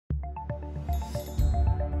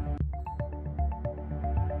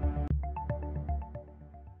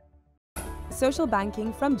social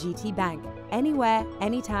banking from GT Bank. Anywhere,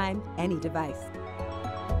 anytime, any device.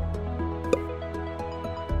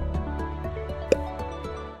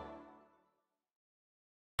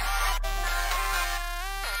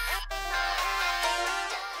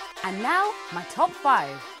 And now, my top 5.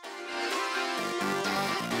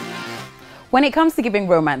 When it comes to giving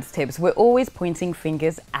romance tips, we're always pointing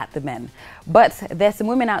fingers at the men. But there's some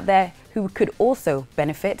women out there who could also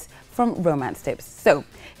benefit from romance tips. So,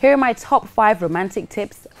 here are my top 5 romantic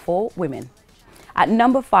tips for women. At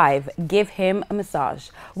number 5, give him a massage.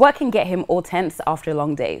 Work can get him all tense after a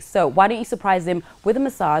long day. So, why don't you surprise him with a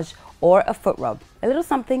massage or a foot rub? A little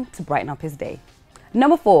something to brighten up his day.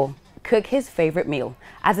 Number 4, cook his favorite meal.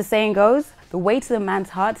 As the saying goes, the way to the man's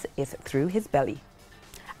heart is through his belly.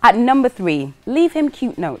 At number 3, leave him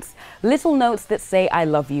cute notes. Little notes that say I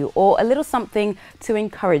love you or a little something to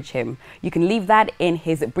encourage him. You can leave that in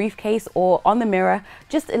his briefcase or on the mirror,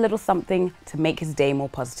 just a little something to make his day more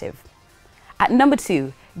positive. At number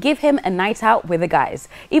 2, give him a night out with the guys.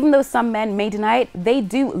 Even though some men may deny it, they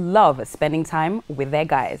do love spending time with their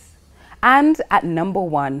guys. And at number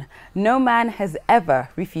 1, no man has ever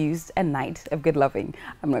refused a night of good loving.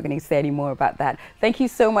 I'm not going to say any more about that. Thank you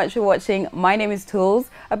so much for watching. My name is Toolz.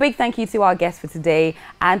 A big thank you to our guest for today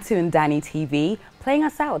and to NdaniTV. Playing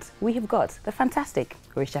us out, we have got the fantastic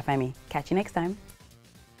Orisha Femi. Catch you next time.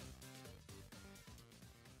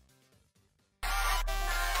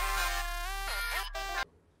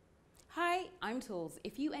 Hi, I'm Toolz.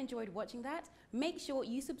 If you enjoyed watching that, make sure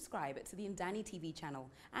you subscribe to the NdaniTV channel,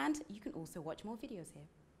 and you can also watch more videos here.